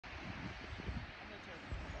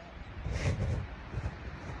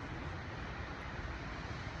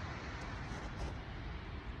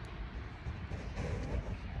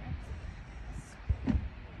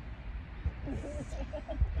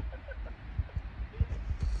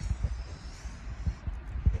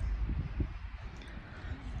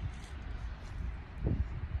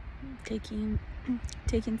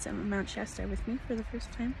taking some Mount Shasta with me for the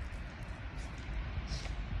first time.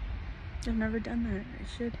 I've never done that. I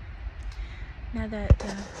should. Now that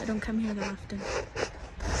I don't come here that often.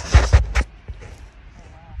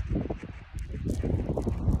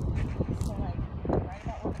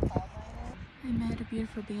 I met a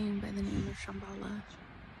beautiful being by the name of Shambala.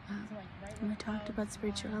 And we talked about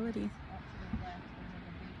spirituality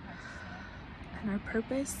and our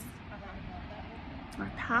purpose,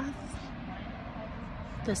 our path,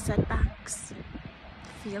 the setbacks,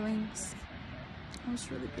 the feelings. It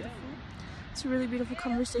was really beautiful. It's a really beautiful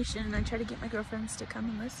conversation, and I try to get my girlfriends to come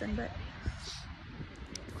and listen, but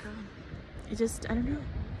I don't know.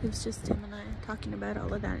 It was just him and I talking about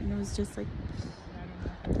all of that, and it was just like,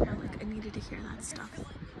 you know, like I needed to hear that stuff.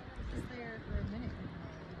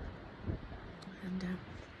 And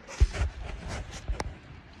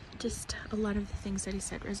just a lot of the things that he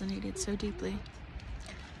said resonated so deeply.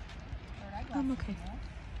 I'm okay.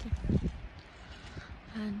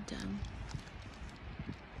 And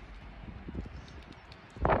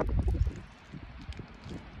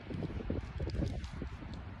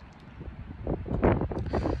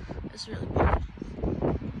it's really beautiful.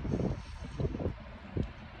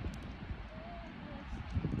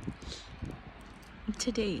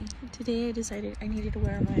 Today I decided I needed to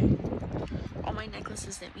wear all my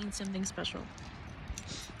necklaces that mean something special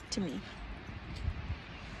to me,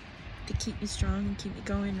 to keep me strong and keep me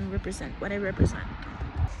going and represent what I represent.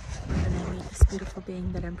 And I meet this beautiful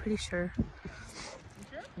being that I'm pretty sure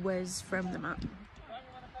was from the mountain.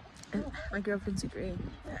 And my girlfriends agree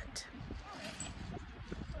that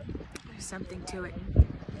there's something to it.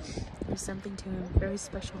 There's something to him very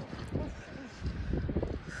special.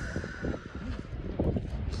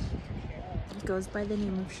 He goes by the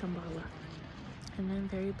name of Shambala, and I'm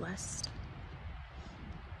very blessed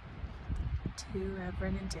to have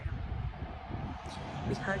run into him.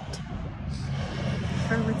 We hugged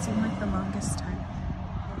for what seemed like the longest time.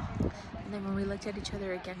 And then when we looked at each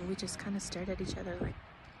other again, we just kind of stared at each other like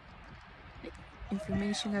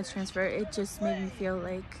information got transferred. It just made me feel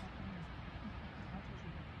like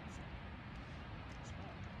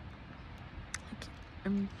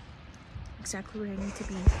I'm exactly where I need to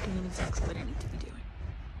be, doing exactly what I need to be doing.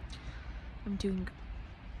 I'm doing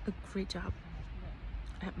a great job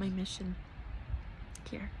at my mission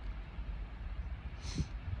here.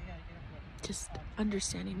 Just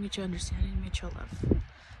understanding, mutual love.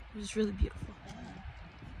 It was really beautiful.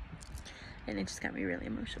 And it just got me really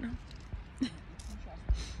emotional.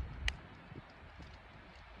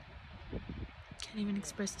 Can't even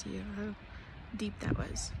express to you how deep that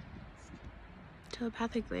was.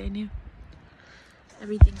 Telepathically, I knew.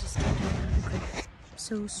 Everything just came together quick.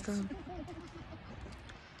 So strong.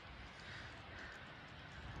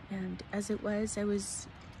 And as it was, I was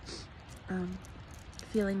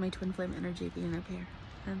feeling my twin flame energy being up here.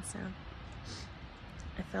 And so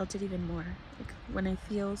I felt it even more. Like when I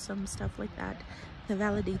feel some stuff like that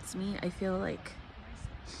validates me, I feel like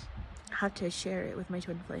I have to share it with my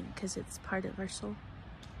twin flame because it's part of our soul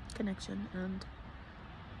connection, and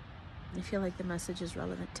I feel like the message is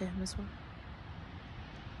relevant to him as well.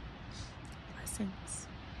 Blessings.